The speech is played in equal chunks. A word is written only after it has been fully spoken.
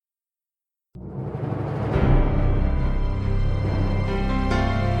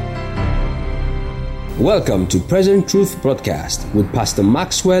Welcome to Present Truth Broadcast with Pastor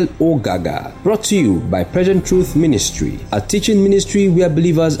Maxwell Ogaga, brought to you by Present Truth Ministry, a teaching ministry where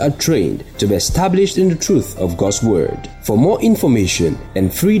believers are trained to be established in the truth of God's Word. For more information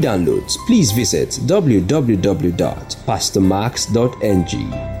and free downloads, please visit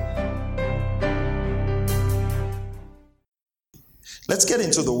www.pastormax.ng. Let's get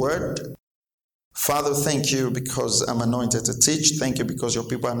into the Word. Father, thank you because I'm anointed to teach. Thank you because your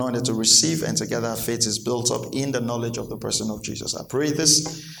people are anointed to receive, and together our faith is built up in the knowledge of the person of Jesus. I pray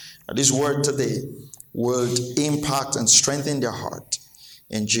this word today would impact and strengthen their heart.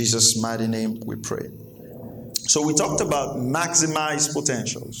 In Jesus' mighty name we pray. So we talked about maximize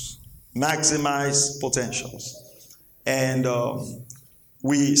potentials. Maximize potentials. And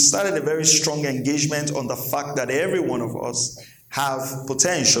we started a very strong engagement on the fact that every one of us have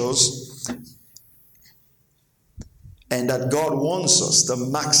potentials, and that God wants us to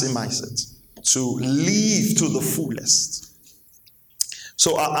maximize it, to live to the fullest.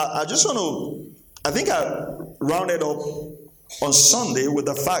 So I just want to, I think I rounded up on Sunday with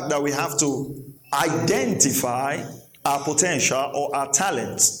the fact that we have to identify our potential or our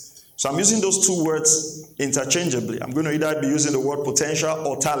talents. So I'm using those two words interchangeably. I'm going to either be using the word potential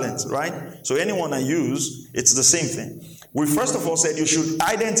or talent, right? So anyone I use, it's the same thing. We first of all said you should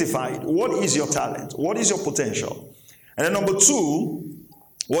identify it. What is your talent? What is your potential? And then number two,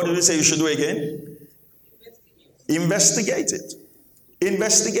 what did we say you should do again? Investigate it.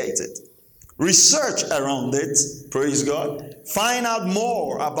 Investigate it. Research around it. Praise God. Find out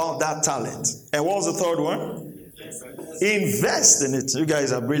more about that talent. And what was the third one? Invest in it. You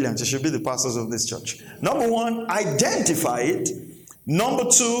guys are brilliant. You should be the pastors of this church. Number one, identify it. Number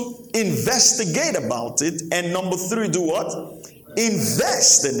two, investigate about it. And number three, do what?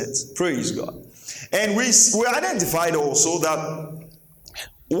 Invest in it. Praise God. And we identified also that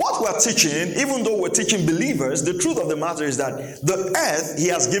what we're teaching, even though we're teaching believers, the truth of the matter is that the earth he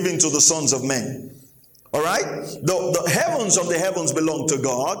has given to the sons of men. All right? The heavens of the heavens belong to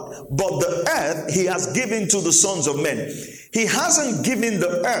God, but the earth he has given to the sons of men. He hasn't given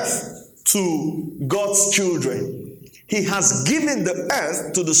the earth to God's children. He has given the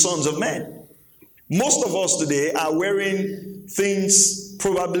earth to the sons of men. Most of us today are wearing things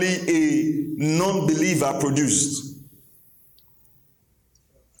probably a non-believer produced.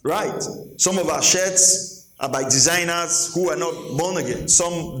 Right? Some of our shirts are by designers who are not born again.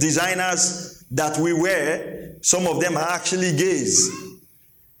 Some designers that we wear, some of them are actually gays.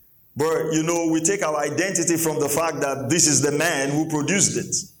 But, you know, we take our identity from the fact that this is the man who produced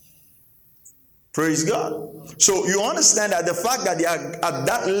it. Praise God. So you understand that the fact that they are at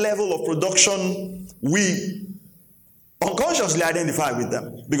that level of production, we unconsciously identify with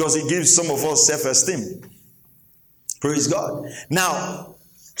them because it gives some of us self-esteem. Praise God. Now,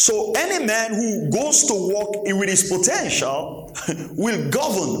 so any man who goes to walk with his potential will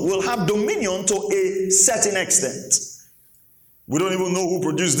govern, will have dominion to a certain extent. We don't even know who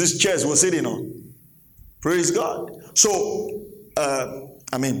produced these chairs we're sitting on. Praise God. So,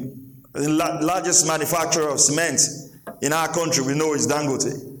 the largest manufacturer of cement in our country, we know is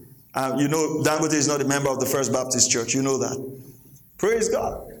Dangote. You know, Dangote is not a member of the First Baptist Church. You know that. Praise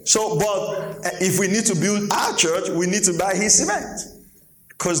God. So, but if we need to build our church, we need to buy his cement.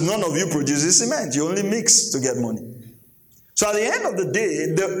 Because none of you produces cement. You only mix to get money. So at the end of the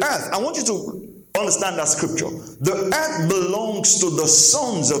day, the earth, I want you to understand that scripture. The earth belongs to the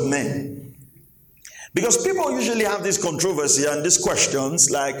sons of men. Because people usually have this controversy and these questions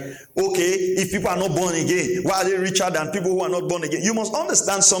like, okay, if people are not born again, why are they richer than people who are not born again? You must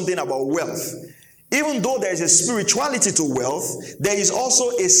understand something about wealth. Even though there is a spirituality to wealth, there is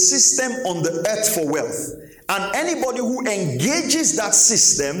also a system on the earth for wealth. And anybody who engages that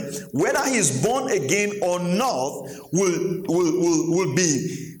system, whether he is born again or not, will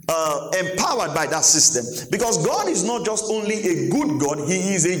be empowered by that system. Because God is not just only a good God,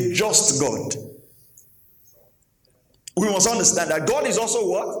 he is a just God. We must understand that God is also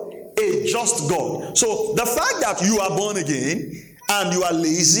what? A just God. So the fact that you are born again and you are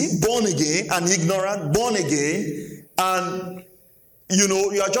lazy, born again, and ignorant, born again, and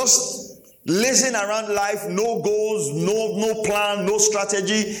you are just lazing around life, no goals, no plan, no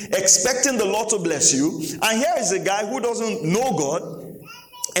strategy, expecting the Lord to bless you. And here is a guy who doesn't know God.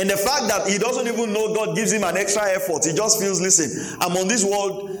 And the fact that he doesn't even know God gives him an extra effort. He just feels, listen, I'm on this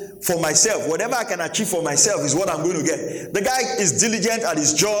world for myself. Whatever I can achieve for myself is what I'm going to get. The guy is diligent at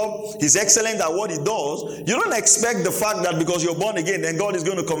his job. He's excellent at what he does. You don't expect the fact that because you're born again, then God is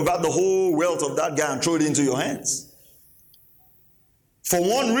going to convert the whole wealth of that guy and throw it into your hands. For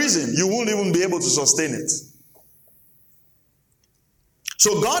one reason, you won't even be able to sustain it.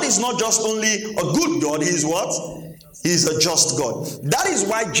 So God is not just only a good God, He is what? He is a just God. That is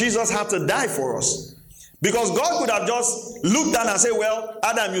why Jesus had to die for us. Because God could have just looked down and said, well,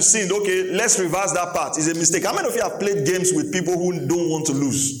 Adam, you sinned. Okay, let's reverse that part. It's a mistake. How many of you have played games with people who don't want to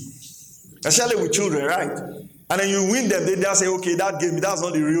lose? Especially with children, right? And then you win them, they'll say, okay, that game, that's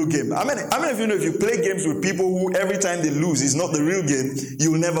not the real game. How many of you know if you play games with people who every time they lose is not the real game,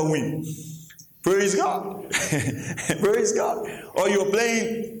 you will never win? Praise God. Praise God. Or you're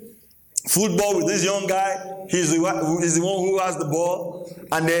playing football with this young guy, he's the one who has the ball,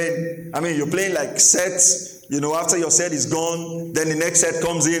 and then, you're playing like sets, after your set is gone, then the next set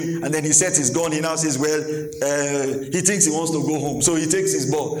comes in, and then his set is gone, he now says, well, he thinks he wants to go home, so he takes his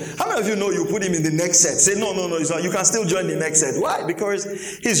ball. How many of you know you put him in the next set? Say, no, it's not. You can still join the next set. Why? Because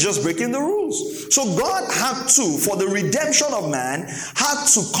he's just breaking the rules. So God had to, for the redemption of man, had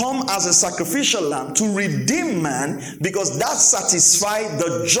to come as a sacrificial lamb to redeem man, because that satisfied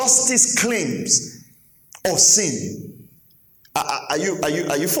the justice claims of sin. Are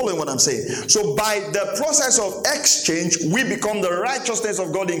you following what I'm saying? So by the process of exchange, we become the righteousness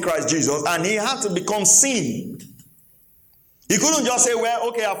of God in Christ Jesus, and he had to become sin. He couldn't just say, well,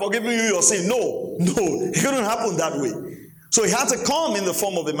 okay, I've forgiven you your sin. No, it couldn't happen that way. So he had to come in the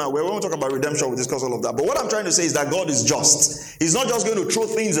form of a man. We won't talk about redemption, we'll discuss all of that. But what I'm trying to say is that God is just. He's not just going to throw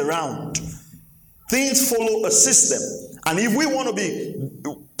things around. Things follow a system. And if we want to be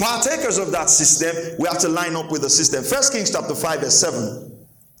partakers of that system, we have to line up with the system. 1 Kings chapter 5 verse 7,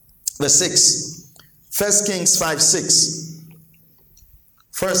 verse 6. 1 Kings 5, 6.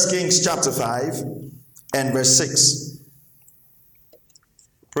 1 Kings chapter 5 and verse 6.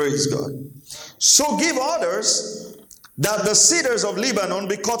 Praise God. So give orders that the cedars of Lebanon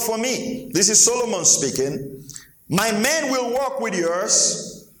be cut for me. This is Solomon speaking. My men will work with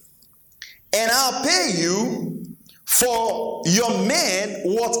yours, and I'll pay you for your men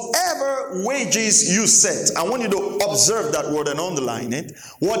whatever wages you set. I want you to observe that word and underline it.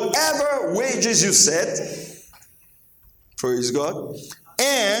 Whatever wages you set. Praise God.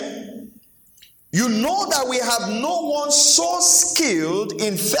 And you know that we have no one so skilled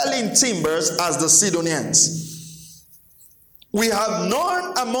in felling timbers as the Sidonians. We have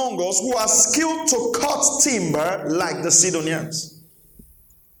none among us who are skilled to cut timber like the Sidonians.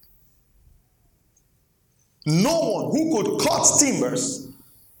 No one who could cut timbers.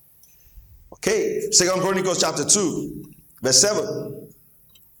 Okay, 2 Chronicles chapter 2, verse 7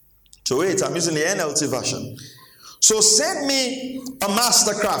 to 8. I'm using the NLT version. So send me a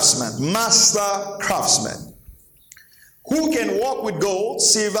master craftsman, who can work with gold,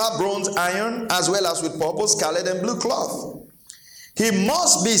 silver, bronze, iron, as well as with purple, scarlet, and blue cloth. He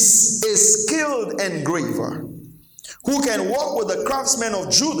must be a skilled engraver, who can work with the craftsmen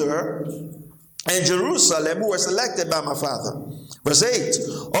of Judah and Jerusalem, who were selected by my father. Verse 8.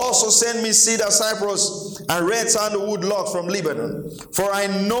 Also send me cedar, cypress, and red sandalwood logs from Lebanon. For I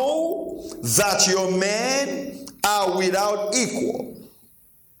know that your men are without equal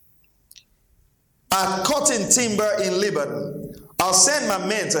at cutting timber in Lebanon. I'll send my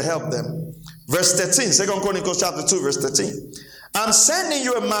men to help them. Verse 13. 2 Chronicles chapter 2, verse 13. I'm sending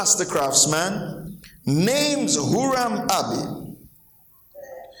you a master craftsman named Huram-Abi,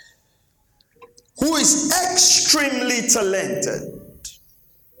 who is extremely talented.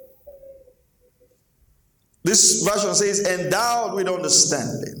 This version says, endowed with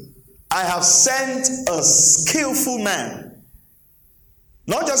understanding. I have sent a skillful man.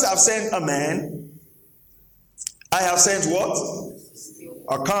 Not just I've sent a man. I have sent what?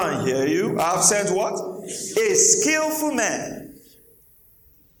 I can't hear you. I have sent what? A skillful man.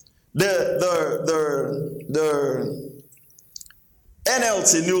 The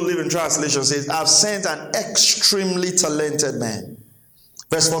NLT, New Living Translation, says, I've sent an extremely talented man.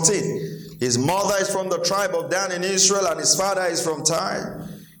 Verse 14. His mother is from the tribe of Dan in Israel, and his father is from Tyre.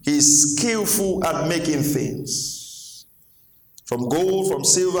 He is skillful at making things. From gold, from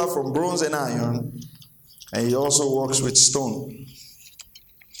silver, from bronze and iron. And he also works with stone.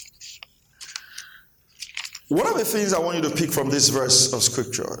 One of the things I want you to pick from this verse of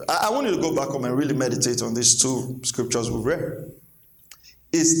scripture, I want you to go back home and really meditate on these two scriptures we read,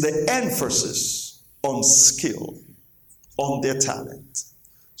 is the emphasis on skill, on their talent.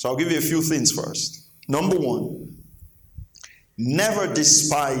 So I'll give you a few things first. Number one, never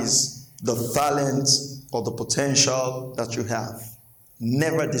despise the talent or the potential that you have.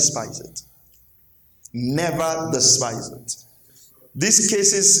 Never despise it. Never despise it. These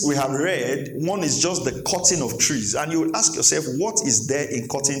cases we have read, one is just the cutting of trees. And you will ask yourself, what is there in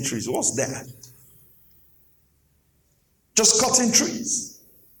cutting trees? What's there? Just cutting trees.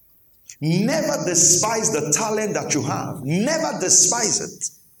 Never despise the talent that you have. Never despise it.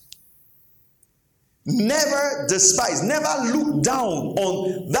 Never despise. Never look down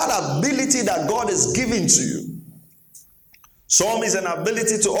on that ability that God has given to you. Some is an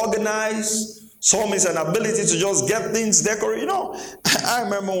ability to organize. Some is an ability to just get things decorated. I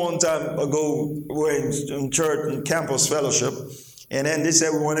remember one time ago, we were in church, in campus fellowship, and then they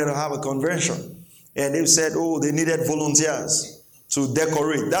said we wanted to have a convention. And they said, they needed volunteers to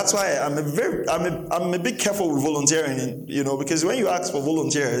decorate. That's why I'm a bit careful with volunteering, because when you ask for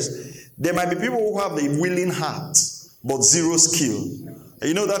volunteers, there might be people who have a willing heart, but zero skill.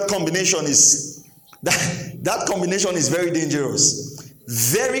 And that combination is very dangerous.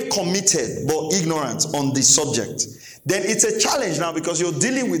 Very committed but ignorant on the subject. Then it's a challenge now because you're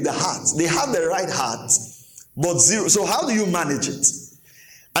dealing with the heart. They have the right heart, but zero. So how do you manage it?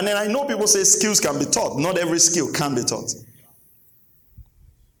 And then I know people say skills can be taught. Not every skill can be taught.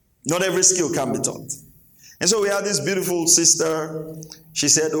 Not every skill can be taught. And so we had this beautiful sister. She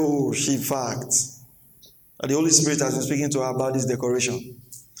said, in fact, the Holy Spirit has been speaking to her about this decoration.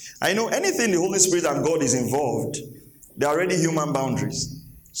 I know anything the Holy Spirit and God is involved, there are already human boundaries.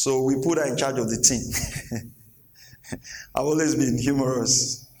 So we put her in charge of the team. I've always been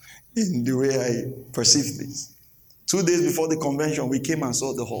humorous in the way I perceive things. 2 days before the convention, we came and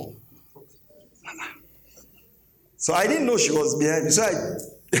saw the hall. So I didn't know she was behind me. So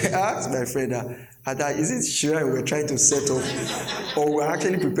I asked my friend, Ada, is it sure we're trying to set up or we're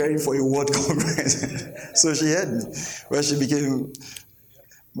actually preparing for a world conference? So she heard me. Well, she became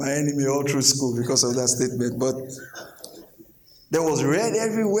my enemy all through school because of that statement. But there was red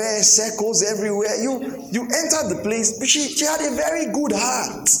everywhere, circles everywhere. You entered the place, but she had a very good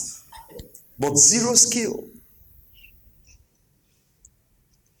heart, but zero skill.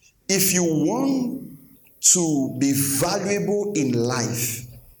 If you want to be valuable in life,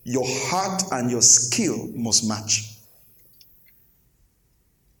 your heart and your skill must match.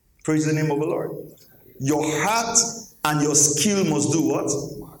 Praise the name of the Lord. Your heart and your skill must do what?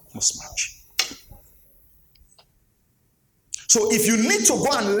 Must match. So if you need to go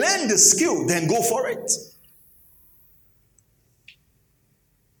and learn the skill, then go for it.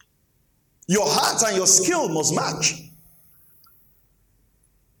 Your heart and your skill must match.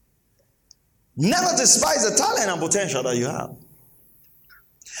 Never despise the talent and potential that you have.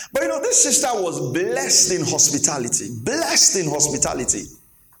 But this sister was blessed in hospitality. Blessed in hospitality.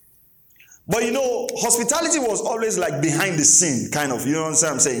 But hospitality was always like behind the scene, kind of. You know what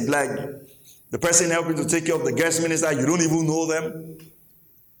I'm saying? Like the person helping to take care of the guest minister, you don't even know them.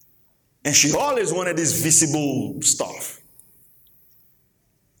 And she always wanted this visible stuff.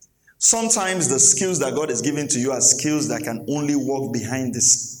 Sometimes the skills that God has given to you are skills that can only work behind the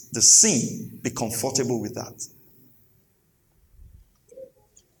scene. Be comfortable with that.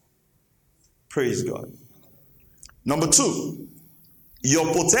 Praise God. Number 2, your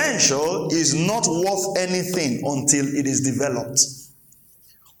potential is not worth anything until it is developed.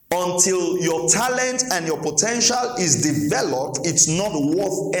 Until your talent and your potential is developed, it's not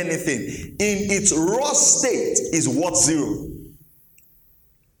worth anything. In its raw state is worth zero.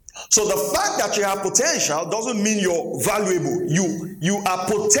 So the fact that you have potential doesn't mean you're valuable. You are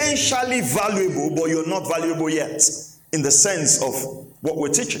potentially valuable, but you're not valuable yet in the sense of what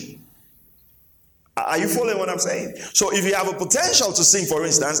we're teaching. Are you following what I'm saying? So if you have a potential to sing, for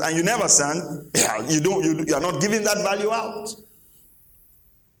instance, and you never sang, you are not giving that value out.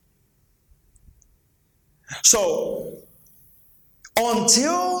 So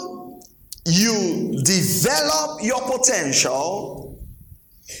until you develop your potential,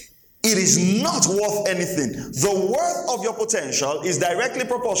 it is not worth anything. The worth of your potential is directly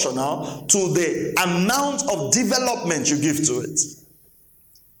proportional to the amount of development you give to it.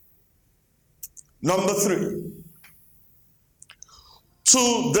 Number 3,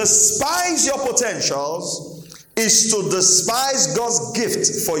 to despise your potentials is to despise God's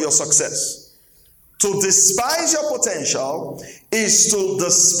gift for your success. To despise your potential is to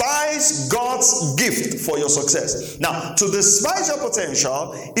despise God's gift for your success. Now, to despise your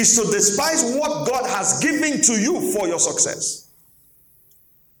potential is to despise what God has given to you for your success.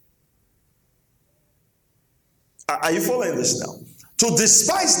 Are you following this now? To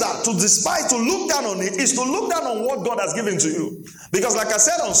despise that, to look down on it, is to look down on what God has given to you. Because like I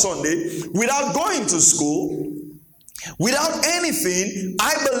said on Sunday, without going to school, without anything,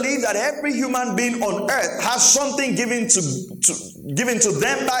 I believe that every human being on earth has something given to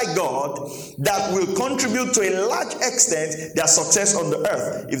them by God that will contribute to a large extent their success on the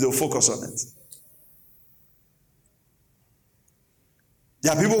earth if they'll focus on it.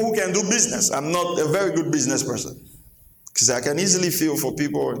 There are people who can do business. I'm not a very good business person. Because I can easily feel for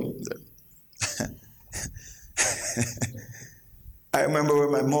people. I remember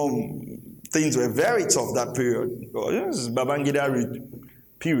when my mom, things were very tough that period. Oh, this is Babangida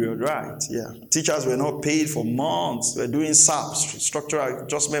period, right? Yeah. Teachers were not paid for months. We were doing SAPs, Structural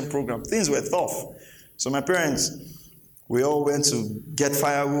Adjustment Program. Things were tough. So my parents, we all went to get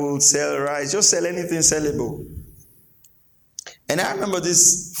firewood, sell rice, just sell anything sellable. And I remember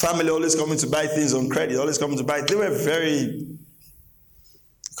this family always coming to buy things on credit, always coming to buy. They were very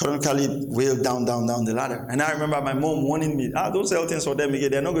economically way down the ladder. And I remember my mom warning me, don't sell things for them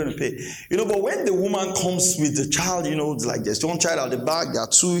again, they're not going to pay. But when the woman comes with the child, like there's one child at the back, there are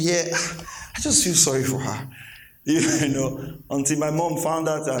two here, I just feel sorry for her. Until my mom found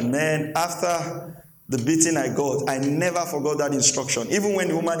out, and man, after the beating I got, I never forgot that instruction. Even when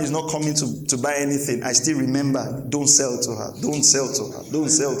the woman is not coming to buy anything, I still remember, don't sell to her, don't sell to her, don't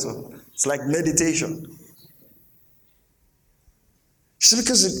sell to her. It's like meditation. See,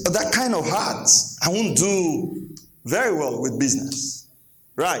 because of that kind of heart, I won't do very well with business.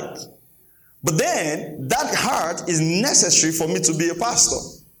 Right? But then, that heart is necessary for me to be a pastor.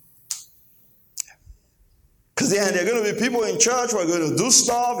 Because then there are going to be people in church who are going to do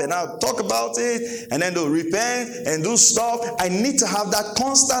stuff, and I'll talk about it, and then they'll repent and do stuff. I need to have that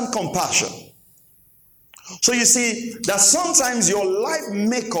constant compassion. So you see, that sometimes your life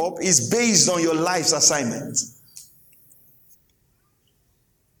makeup is based on your life's assignment.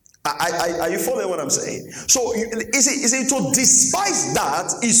 Are you following what I'm saying? So, is it to despise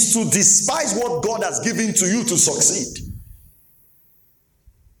that is to despise what God has given to you to succeed.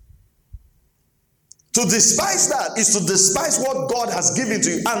 To despise that is to despise what God has given to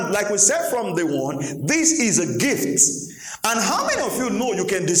you. And like we said from day one, this is a gift. And how many of you know you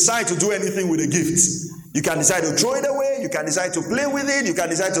can decide to do anything with a gift? You can decide to throw it away, you can decide to play with it, you can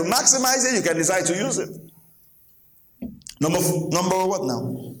decide to maximize it, you can decide to use it. Number what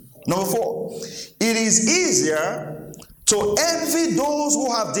now? Number 4, it is easier to envy those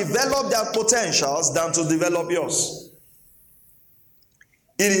who have developed their potentials than to develop yours.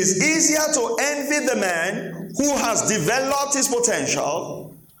 It is easier to envy the man who has developed his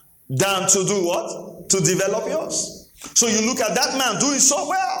potential than to do what? To develop yours. So you look at that man doing so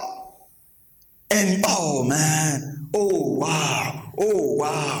well. And oh man, oh wow, oh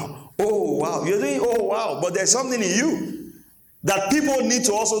wow, oh wow. You're doing oh wow, but there's something in you that people need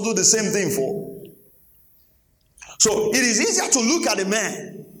to also do the same thing for. So it is easier to look at a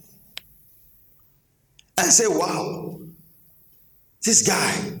man and say, wow, this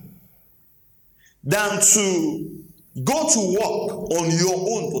guy, than to go to work on your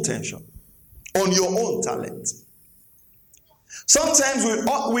own potential, on your own talent. Sometimes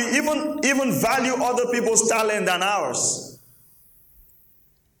we even value other people's talent than ours.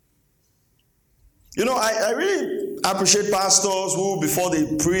 I really appreciate pastors who, before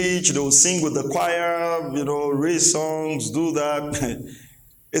they preach, they'll sing with the choir, raise songs, do that.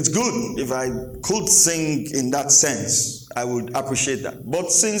 It's good. If I could sing in that sense, I would appreciate that.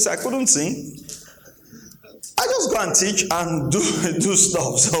 But since I couldn't sing, I just go and teach and do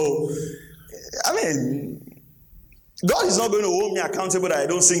stuff. So, God is not going to hold me accountable that I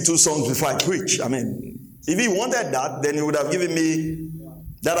don't sing 2 songs before I preach. If he wanted that, then he would have given me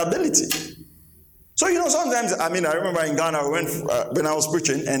that ability. So, sometimes, I remember in Ghana, when I was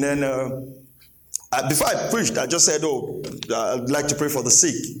preaching, and then before I preached, I just said, I'd like to pray for the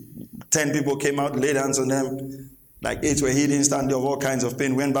sick. 10 people came out, laid hands on them, like 8 were healed, standing of all kinds of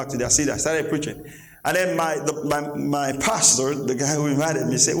pain, went back to their seat. I started preaching. And then my pastor, the guy who invited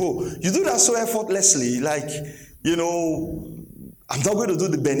me, said, you do that so effortlessly, I'm not going to do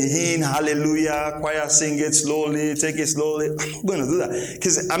the Benny Hinn, hallelujah, choir, sing it slowly, take it slowly. I'm not going to do that.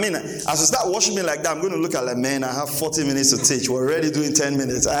 Because, as I start worshiping like that, I'm going to look at like, man, I have 40 minutes to teach. We're already doing 10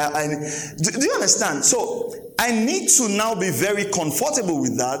 minutes. Do you understand? So, I need to now be very comfortable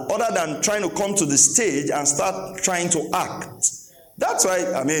with that, other than trying to come to the stage and start trying to act. That's why,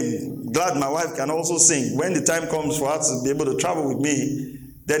 glad my wife can also sing. When the time comes for her to be able to travel with me,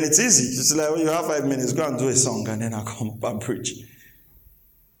 then it's easy. It's like, you have 5 minutes, go and do a song, and then I'll come up and preach.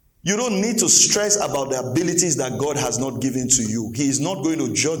 You don't need to stress about the abilities that God has not given to you. He is not going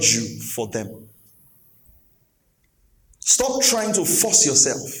to judge you for them. Stop trying to force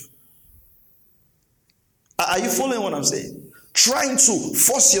yourself. Are you following what I'm saying? Trying to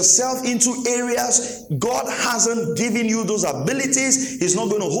force yourself into areas God hasn't given you those abilities. He's not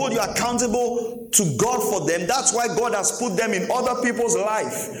going to hold you accountable to God for them. That's why God has put them in other people's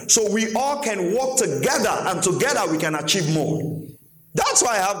life. So we all can work together, and together we can achieve more. That's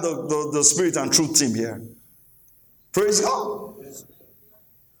why I have the Spirit and Truth team here. Praise God.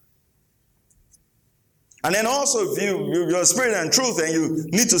 And then also, if you're Spirit and Truth and you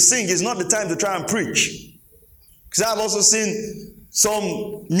need to sing, it's not the time to try and preach. Because I've also seen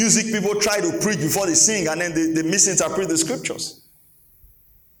some music people try to preach before they sing, and then they misinterpret the scriptures.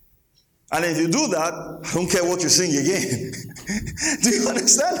 And if you do that, I don't care what you sing again. Do you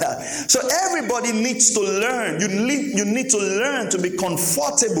understand that? So everybody needs to learn. You need to learn to be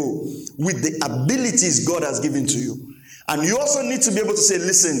comfortable with the abilities God has given to you. And you also need to be able to say,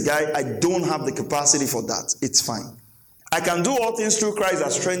 listen, guy, I don't have the capacity for that. It's fine. I can do all things through Christ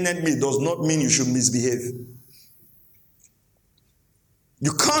that strengthened me does not mean you should misbehave.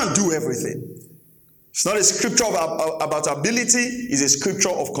 You can't do everything. It's not a scripture about ability. It's a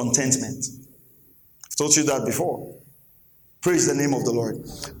scripture of contentment. I've told you that before. Praise the name of the Lord.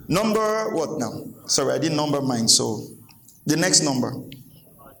 Number what now? Sorry, I didn't number mine. So the next number.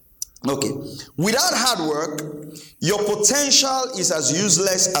 Okay. Without hard work, your potential is as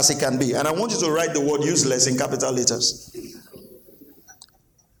useless as it can be. And I want you to write the word useless in capital letters.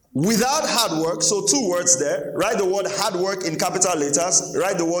 Without hard work, so 2 words there. Write the word hard work in capital letters.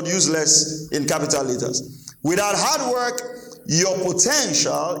 Write the word useless in capital letters. Without hard work, your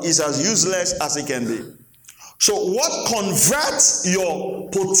potential is as useless as it can be. So what converts your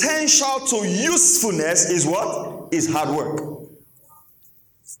potential to usefulness is what? Is hard work.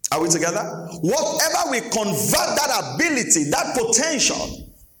 Are we together? Whatever we convert that ability, that potential,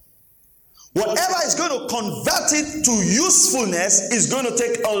 whatever is going to convert it to usefulness is going to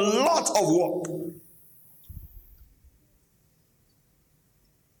take a lot of work.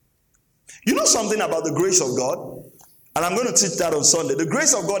 You know something about the grace of God? And I'm going to teach that on Sunday. The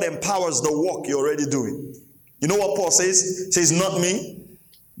grace of God empowers the work you're already doing. You know what Paul says? He says, not me,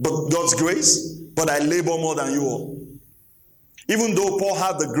 but God's grace, but I labor more than you all. Even though Paul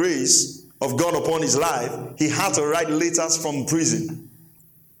had the grace of God upon his life, he had to write letters from prison.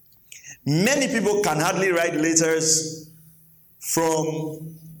 Many people can hardly write letters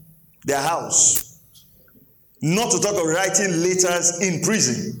from their house. Not to talk of writing letters in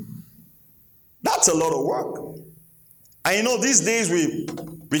prison. That's a lot of work. And you know, these days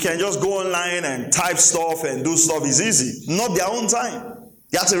we can just go online and type stuff and do stuff. It's easy. Not their own time.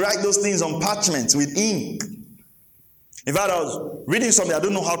 You have to write those things on parchment with ink. In fact, I was reading something, I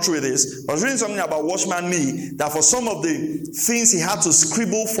don't know how true it is. I was reading something about Watchman Nee, that for some of the things he had to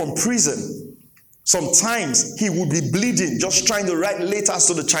scribble from prison, sometimes he would be bleeding just trying to write letters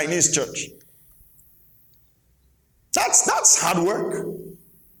to the Chinese church. That's hard work.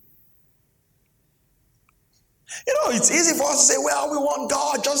 You know, it's easy for us to say, well, we want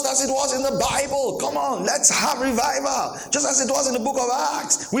God just as it was in the Bible. Come on, let's have revival. Just as it was in the book of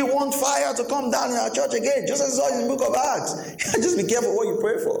Acts. We want fire to come down in our church again, just as it was in the book of Acts. Just be careful what you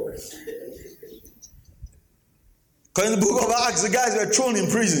pray for. Because in the book of Acts, the guys were thrown in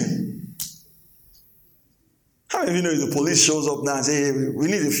prison. How many of you know if the police shows up now and say, hey, we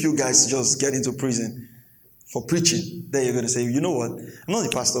need a few guys to just get into prison for preaching? Then you're going to say, you know what? I'm not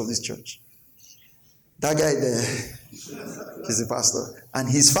the pastor of this church. That guy there is the pastor. And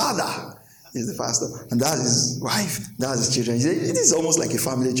his father is the pastor. And that's his wife. That's his children. It is almost like a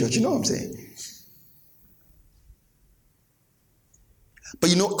family church. You know what I'm saying? But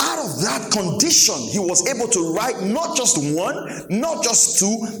you know, out of that condition, he was able to write not just one, not just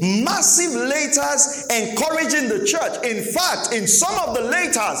two, massive letters encouraging the church. In fact, in some of the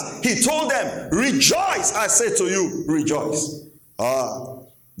letters, he told them, rejoice, I say to you, rejoice.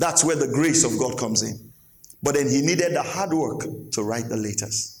 That's where the grace of God comes in. But then he needed the hard work to write the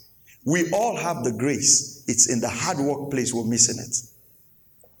letters. We all have the grace. It's in the hard work place we're missing it.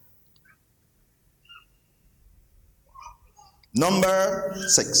 Number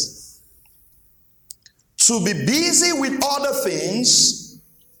 6. To be busy with other things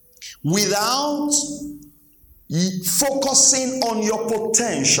without focusing on your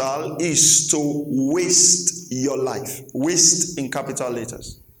potential is to waste your life. Waste in capital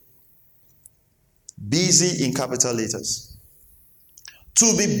letters. Busy in capital letters. To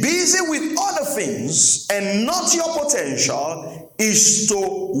be busy with other things and not your potential is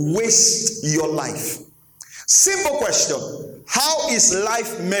to waste your life. Simple question. How is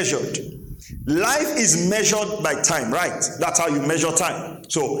life measured? Life is measured by time, right? That's how you measure time.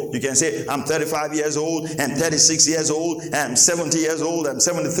 So you can say, I'm 35 years old, I'm 36 years old, I'm 70 years old, I'm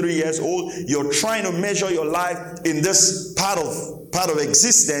 73 years old. You're trying to measure your life in this part of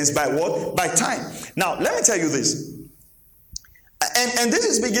existence by what? By time. Now, let me tell you this. And this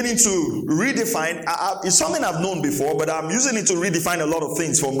is beginning to redefine. It's something I've known before, but I'm using it to redefine a lot of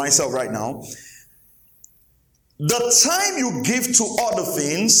things for myself right now. The time you give to other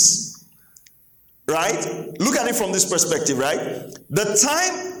things, right? Look at it from this perspective, right? The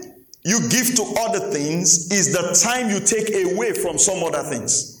time you give to other things is the time you take away from some other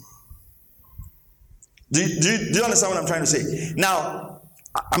things. Do you understand what I'm trying to say? Now,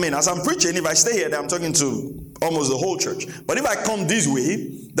 I mean, as I'm preaching, if I stay here, then I'm talking to almost the whole church. But if I come this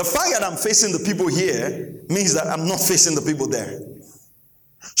way, the fact that I'm facing the people here means that I'm not facing the people there.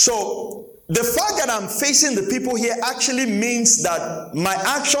 So, the fact that I'm facing the people here actually means that my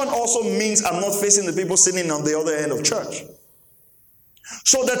action also means I'm not facing the people sitting on the other end of church.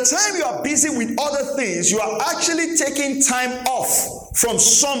 So the time you are busy with other things, you are actually taking time off from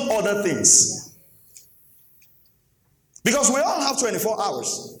some other things. Because we all have 24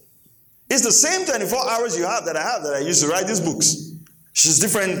 hours. It's the same 24 hours you have that I used to write these books. It's just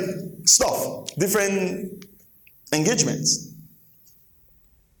different stuff, different engagements.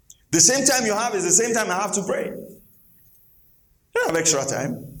 The same time you have is the same time I have to pray. You don't have extra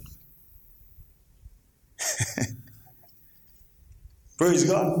time. Praise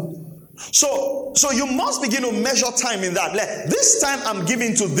God. So you must begin to measure time in that. Like, this time I'm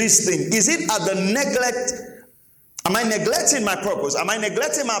giving to this thing. Is it at the neglect? Am I neglecting my purpose? Am I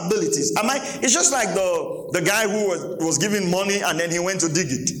neglecting my abilities? It's just like the guy who was giving money and then he went to dig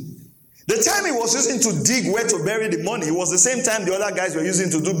it. The time he was using to dig where to bury the money was the same time the other guys were using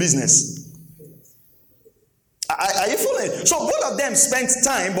to do business. Are you following? So both of them spent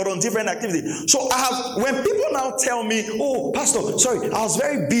time, but on different activities. So when people now tell me, oh, Pastor, sorry, I was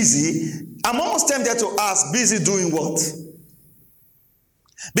very busy, I'm almost tempted to ask, busy doing what?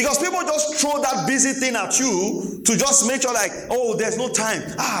 Because people just throw that busy thing at you to just make sure like, oh, there's no time.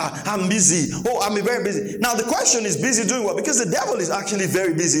 I'm busy. Oh, I'm very busy. Now the question is, busy doing what? Because the devil is actually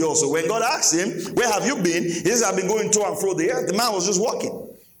very busy also. When God asked him, where have you been? He says, I've been going to and fro the earth. The man was just walking.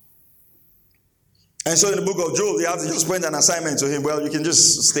 And so in the book of Job, they have to just point an assignment to him. Well, you can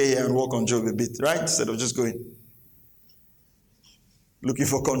just stay here and work on Job a bit, right? Instead of just going. Looking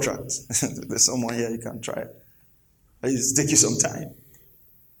for contracts. There's someone here, you can try it. It'll take you some time.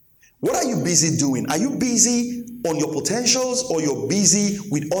 What are you busy doing? Are you busy on your potentials or you're busy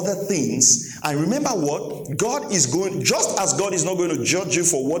with other things? And remember what? God is going, just as God is not going to judge you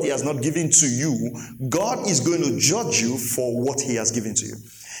for what he has not given to you, God is going to judge you for what he has given to you.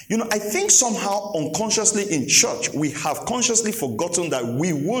 You know, I think somehow unconsciously in church, we have consciously forgotten that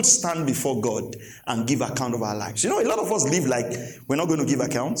we will stand before God and give account of our lives. You know, a lot of us live like we're not going to give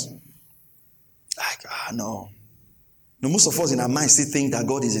accounts. Like, no. No, most of us in our minds still think that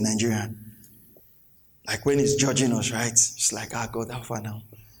God is a Nigerian. Like when he's judging us, right? It's like, God, how far now?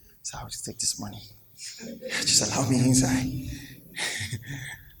 So I'll just take this money. Just allow me inside.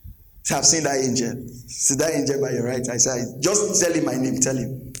 So I've seen that angel. See that angel by your right. I said, just tell him my name. Tell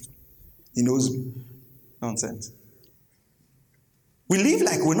him. He knows me. Nonsense. We live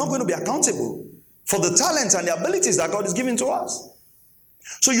like we're not going to be accountable for the talents and the abilities that God is giving to us.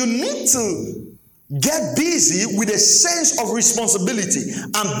 So you need to get busy with a sense of responsibility.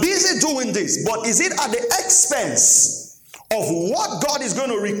 I'm busy doing this, but is it at the expense of what God is going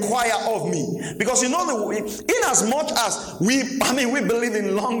to require of me? Because you know, in as much as we believe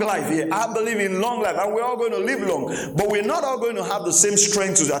in long life here. I believe in long life, and we're all going to live long, but we're not all going to have the same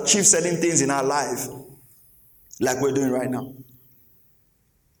strength to achieve certain things in our life like we're doing right now.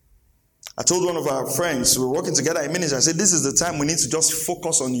 I told one of our friends, we were working together in ministry, I said, this is the time we need to just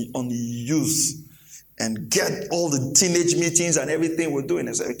focus on the youth and get all the teenage meetings and everything we're doing.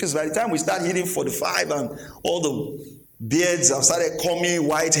 I said, because by the time we start hitting 45 and all the beards have started coming,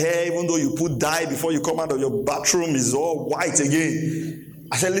 white hair, even though you put dye before you come out of your bathroom, is all white again.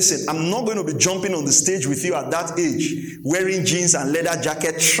 I said, listen, I'm not going to be jumping on the stage with you at that age, wearing jeans and leather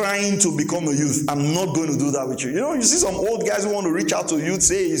jacket, trying to become a youth. I'm not going to do that with you. You know, you see some old guys who want to reach out to youth,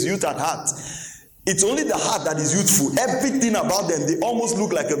 say it's youth at heart. It's only the heart that is youthful. Everything about them, they almost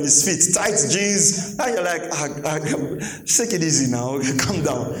look like a misfit. Tight jeans. And you're like, take it easy now. Calm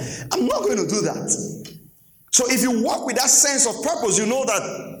down. I'm not going to do that. So if you walk with that sense of purpose, you know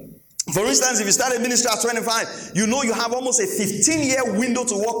that, for instance, if you start a ministry at 25, you know you have almost a 15-year window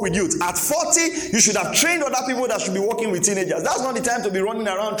to work with youth. At 40, you should have trained other people that should be working with teenagers. That's not the time to be running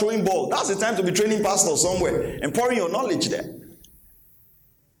around throwing balls. That's the time to be training pastors somewhere and pouring your knowledge there.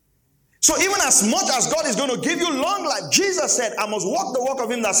 So even as much as God is going to give you long life, Jesus said, I must walk the walk of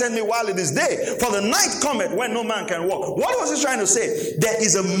him that sent me while it is day, for the night cometh when no man can walk. What was he trying to say? There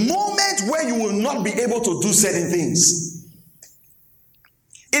is a moment where you will not be able to do certain things.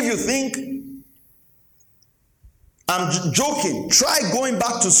 If you think, I'm joking, try going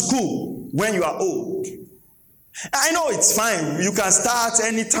back to school when you are old. I know it's fine. You can start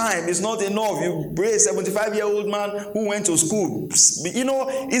anytime. It's not enough. You raise a 75-year-old man who went to school. You know,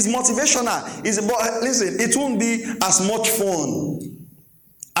 it's motivational. But listen, it won't be as much fun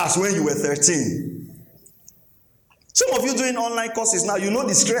as when you were 13. Some of you doing online courses now, you know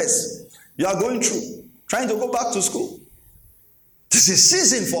the stress you are going through. trying to go back to school. There's a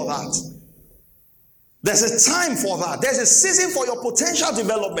season for that. There's a time for that. There's a season for your potential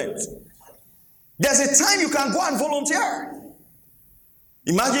development. There's a time you can go and volunteer.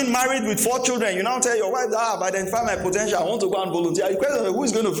 Imagine married with 4 children. You now tell your wife that I've identified my potential. I want to go and volunteer. You question who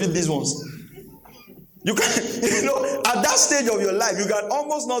is going to feed these ones? You can, at that stage of your life, you can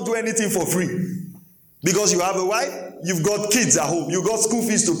almost not do anything for free. Because you have a wife, you've got kids at home, you've got school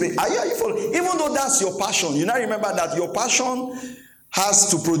fees to pay. Are you following? Even though that's your passion, you now remember that your passion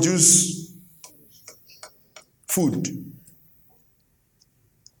has to produce food.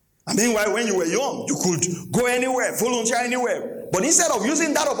 And meanwhile, when you were young, you could go anywhere, volunteer anywhere. But instead of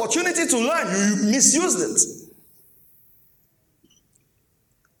using that opportunity to learn, you misused it.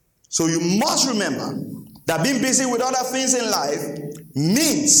 So you must remember that being busy with other things in life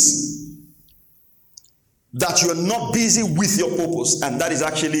means that you're not busy with your purpose, and that is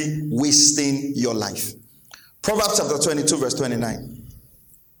actually wasting your life. Proverbs chapter 22, verse 29.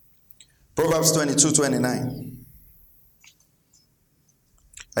 Proverbs 22, 29.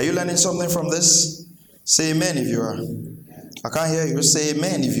 Are you learning something from this? Say amen if you are. I can't hear you. Say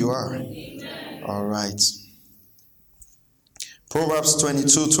amen if you are. Amen. All right. Proverbs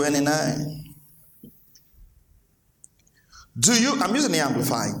 22, 29. I'm using the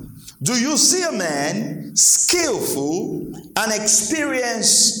Amplifying. Do you see a man skillful and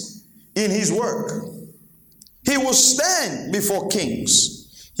experienced in his work? He will stand before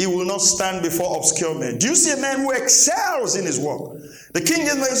kings. He will not stand before obscure men. Do you see a man who excels in his work? The King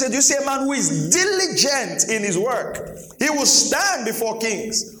James Version said, do you see a man who is diligent in his work? He will stand before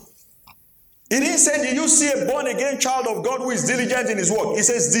kings. He didn't say, do you see a born-again child of God who is diligent in his work? He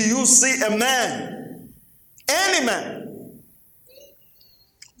says, do you see a man, any man,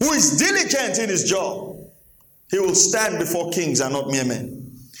 who is diligent in his job? He will stand before kings and not mere men.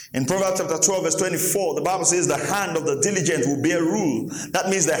 In Proverbs chapter 12, verse 24, the Bible says the hand of the diligent will bear rule. That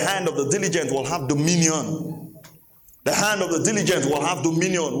means the hand of the diligent will have dominion. The hand of the diligent will have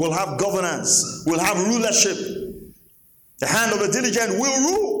dominion, will have governance, will have rulership. The hand of the diligent will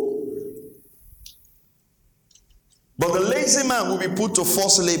rule. But the lazy man will be put to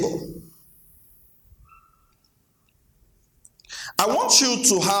forced labor. I want you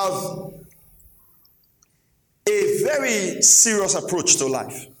to have a very serious approach to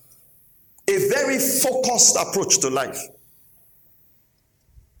life. A very focused approach to life.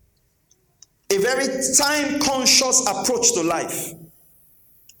 A very time-conscious approach to life.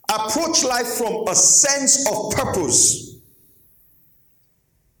 Approach life from a sense of purpose.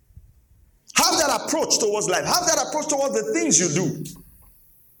 Have that approach towards life. Have that approach towards the things you do.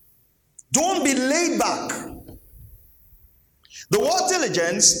 Don't be laid back. The word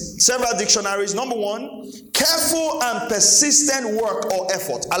diligence, several dictionaries. Number 1, careful and persistent work or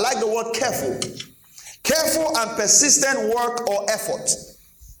effort. I like the word careful. Careful and persistent work or effort.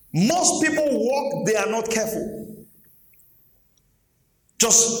 Most people work, they are not careful.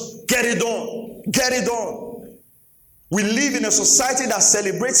 Just get it done. Get it done. We live in a society that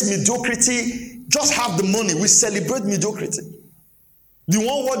celebrates mediocrity. Just have the money. We celebrate mediocrity. The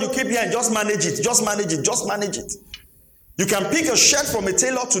one word you keep hearing, just manage it. Just manage it. Just manage it. You can pick a shirt from a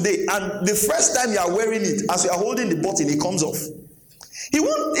tailor today, and the first time you are wearing it, as you are holding the button, it comes off. He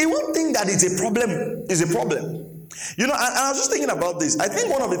won't think that it's a problem. It's a problem. And I was just thinking about this. I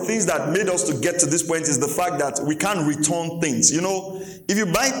think one of the things that made us to get to this point is the fact that we can't return things. If you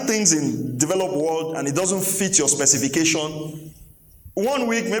buy things in developed world and it doesn't fit your specification, 1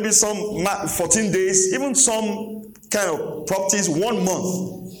 week, maybe some 14 days, even some kind of properties, 1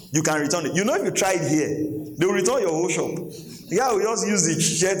 month, you can return it. If you try it here, they will return your whole shop. The guy will just use the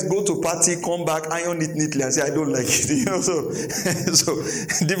shirt, go to party, come back, iron it neatly and say, I don't like it. So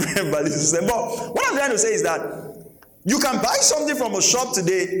different value system. But what I'm trying to say is that you can buy something from a shop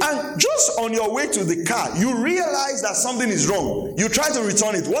today, and just on your way to the car, you realize that something is wrong. You try to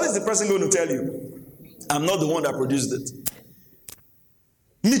return it. What is the person going to tell you? I'm not the one that produced it.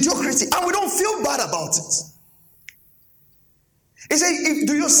 Mediocrity. And we don't feel bad about it. He said,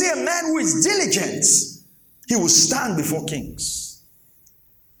 do you see a man who is diligent? He will stand before kings.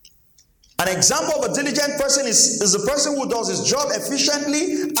 An example of a diligent person is a person who does his job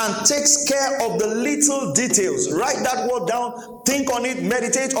efficiently and takes care of the little details. Write that word down, think on it,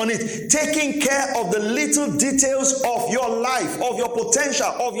 meditate on it. Taking care of the little details of your life, of your potential,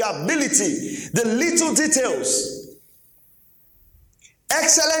 of your ability. The little details.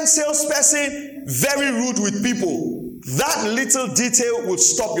 Excellent salesperson, very rude with people. That little detail will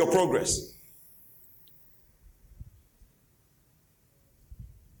stop your progress.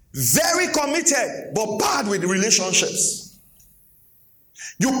 Very committed, but bad with relationships.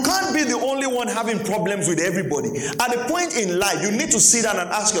 You can't be the only one having problems with everybody. At a point in life, you need to sit down and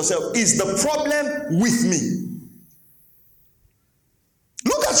ask yourself, is the problem with me?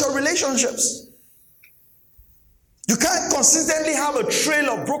 Look at your relationships. You can't consistently have a trail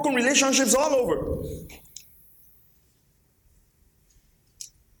of broken relationships all over.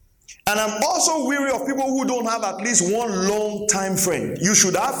 And I'm also weary of people who don't have at least one long-time friend. You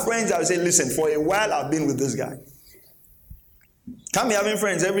should have friends that will say, listen, for a while I've been with this guy. Can't be having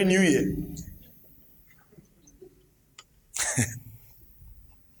friends every New Year.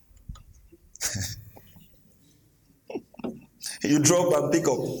 You drop and pick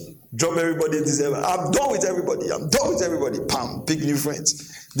up. Drop everybody in December. I'm done with everybody. Pam, pick new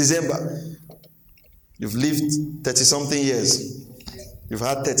friends. December. You've lived 30-something years. You've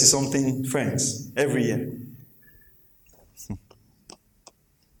had 30-something friends every year.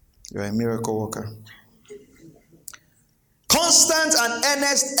 You're a miracle worker. Constant and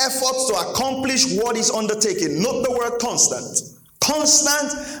earnest efforts to accomplish what is undertaken. Note the word constant.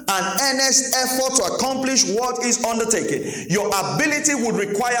 Constant and earnest effort to accomplish what is undertaken. Your ability would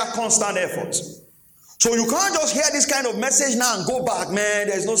require constant effort. So you can't just hear this kind of message now and go back, man,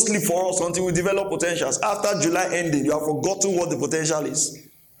 there's no sleep for us until we develop potentials. After July ending, you have forgotten what the potential is.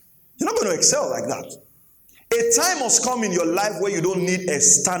 You're not going to excel like that. A time must come in your life where you don't need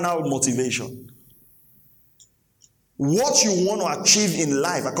external motivation. What you want to achieve in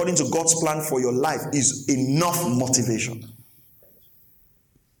life, according to God's plan for your life, is enough motivation.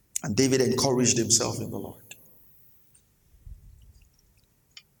 And David encouraged himself in the Lord.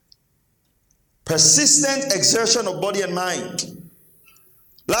 Persistent exertion of body and mind.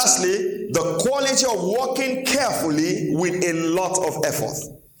 Lastly, the quality of working carefully with a lot of effort.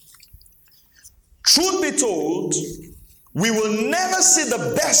 Truth be told, we will never see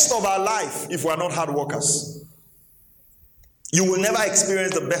the best of our life if we are not hard workers. You will never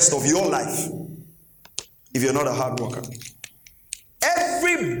experience the best of your life if you're not a hard worker.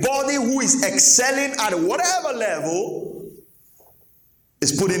 Everybody who is excelling at whatever level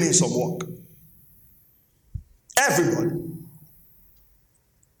is putting in some work. Everybody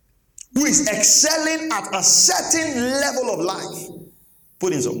who is excelling at a certain level of life,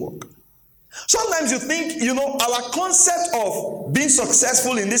 put in some work. Sometimes you think, our concept of being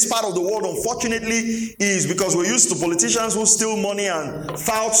successful in this part of the world, unfortunately, is because we're used to politicians who steal money and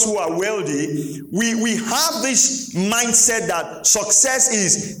touts who are wealthy. We have this mindset that success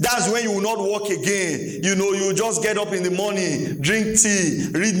is, that's when you will not work again. You just get up in the morning, drink tea,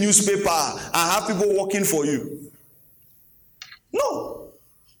 read newspaper, and have people working for you. No.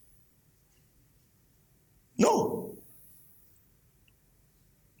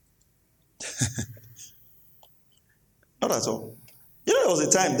 Not at all. There was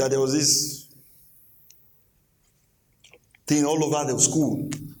a time that there was this thing all over the school.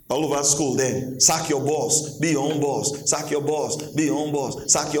 All over school then. Sack your boss. Be your own boss. Sack your boss. Be your own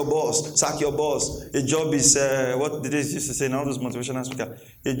boss. Sack your boss. Sack your boss. A job is, what did they used to say now, those motivational speakers?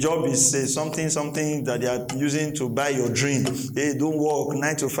 A job is something that they are using to buy your dream. Hey, don't work.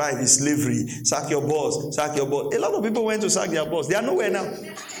 9 to 5 is slavery. Sack your boss. Sack your boss. A lot of people went to sack their boss. They are nowhere now.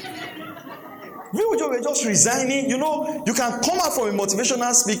 We were just resigning. You can come out from a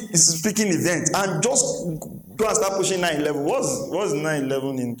motivational speaking event and just go and start pushing 911. What's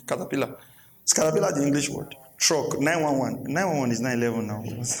 911 in Caterpillar? Is Caterpillar the English word? Truck, 911. 911 is 911 now.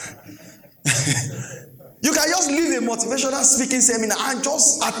 You can just leave a motivational speaking seminar and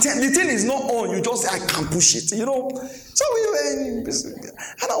just attend. The thing is not on. You just say, I can push it. So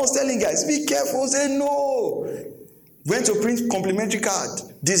and I was telling guys, be careful. Say no. Went to print complimentary card,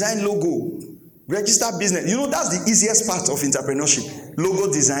 design logo, register business. That's the easiest part of entrepreneurship. Logo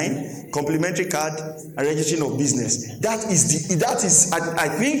design, complimentary card, and registering of business. That is. I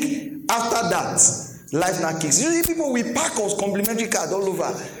think after that, life now kicks. You see people with pack of complimentary card all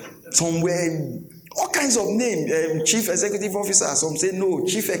over somewhere. All kinds of names. Chief executive officer. Some say no.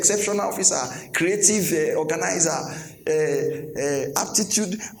 Chief exceptional officer. Creative organizer.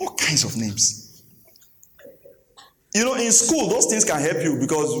 Aptitude. All kinds of names. In school, those things can help you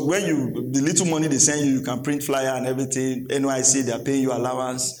because when the little money they send you, you can print flyer and everything. NYC, they are paying you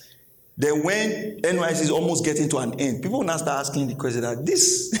allowance. Then when NYC is almost getting to an end, people now start asking the question that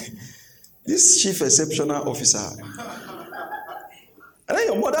this chief exceptional officer. And then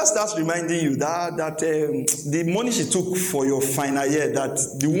your mother starts reminding you that the money she took for your final year, that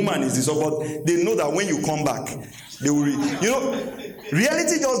the woman is disobeyed. They know that when you come back, they will,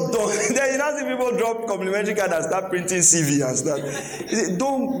 reality just don't. Then you see people drop complimentary card and start printing CV and stuff.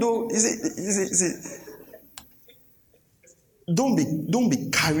 Don't be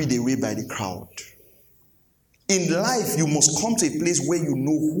carried away by the crowd. In life, you must come to a place where you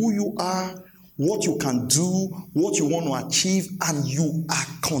know who you are, what you can do, what you want to achieve, and you are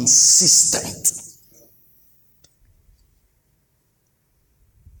consistent.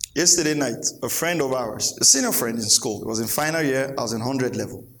 Yesterday night, a friend of ours, a senior friend in school, it was in final year, I was in 100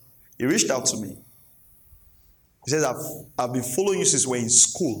 level. He reached out to me. He says, I've been following you since we're in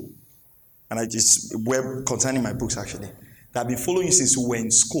school. And I just, we're concerning my books actually. I've been following you since we were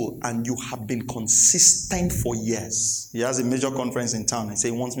in school, and you have been consistent for years. He has a major conference in town, and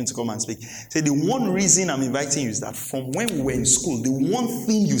he wants me to come and speak. He said, the one reason I'm inviting you is that from when we were in school, the one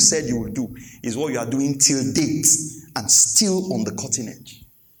thing you said you would do is what you are doing till date, and still on the cutting edge.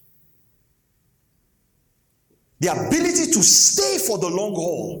 The ability to stay for the long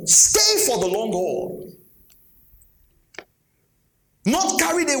haul. Stay for the long haul. Not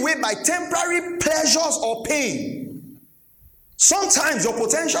carried away by temporary pleasures or pain. Sometimes your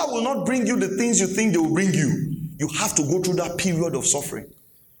potential will not bring you the things you think they will bring you. You have to go through that period of suffering.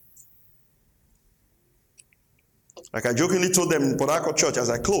 Like I jokingly told them in Port Harcourt Church as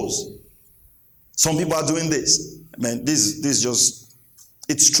I close, some people are doing this. Man, this just,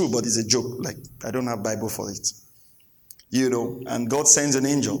 it's true, but it's a joke. Like, I don't have Bible for it. You know, and God sends an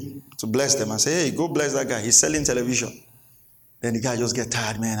angel to bless them and say, hey, go bless that guy. He's selling television. Then the guy just get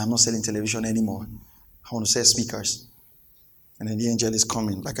tired, man, I'm not selling television anymore. I want to sell speakers. And then the angel is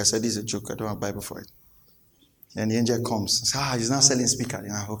coming. Like I said, this is a joke. I don't have Bible for it. And the angel comes. Says, he's not selling speakers.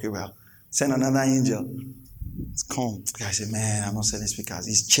 Okay, well, send another angel. It's come. The guy said, man, I'm not selling speakers.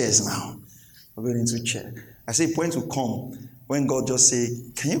 It's chairs now. We're going into chair. I say, point will come when God just say,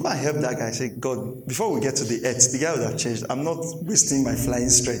 can you go and help that guy? I say, God, before we get to the earth, the guy would have changed. I'm not wasting my flying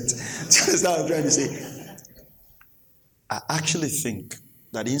strength. That's what I'm trying to say. I actually think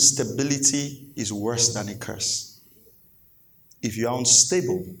that instability is worse than a curse. If you are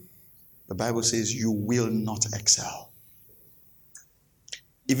unstable, the Bible says you will not excel.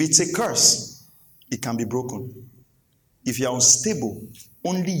 If it's a curse, it can be broken. If you are unstable,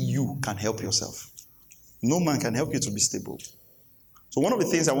 only you can help yourself. No man can help you to be stable. So one of the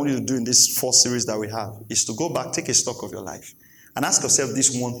things I want you to do in this 4th series that we have is to go back, take a stock of your life, and ask yourself this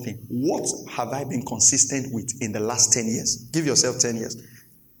one thing. What have I been consistent with in the last 10 years? Give yourself 10 years.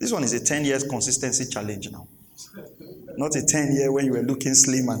 This one is a 10 years consistency challenge now. Not a 10-year when you were looking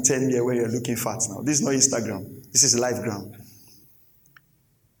slim and 10-year when you were looking fat now. This is not Instagram. This is live ground.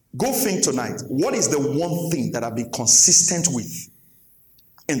 Go think tonight. What is the one thing that I've been consistent with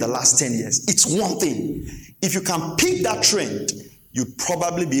in the last 10 years? It's one thing. If you can pick that trend, you'd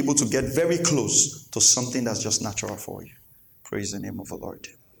probably be able to get very close to something that's just natural for you. Praise the name of the Lord.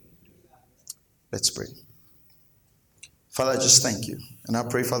 Let's pray. Father, I just thank you. And I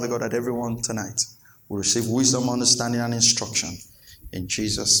pray, Father God, that everyone tonight will receive wisdom, understanding, and instruction. In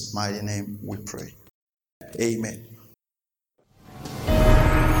Jesus' mighty name we pray. Amen.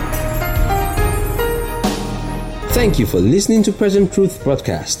 Thank you for listening to Present Truth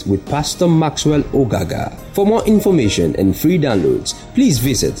Broadcast with Pastor Maxwell Ogaga. For more information and free downloads, please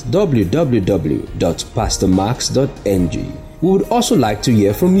visit www.pastormax.ng. We would also like to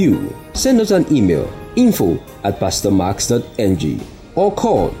hear from you. Send us an email, info@pastormax.ng, or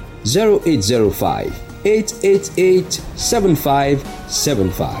call 0805 888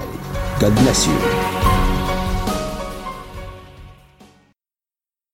 7575. God bless you.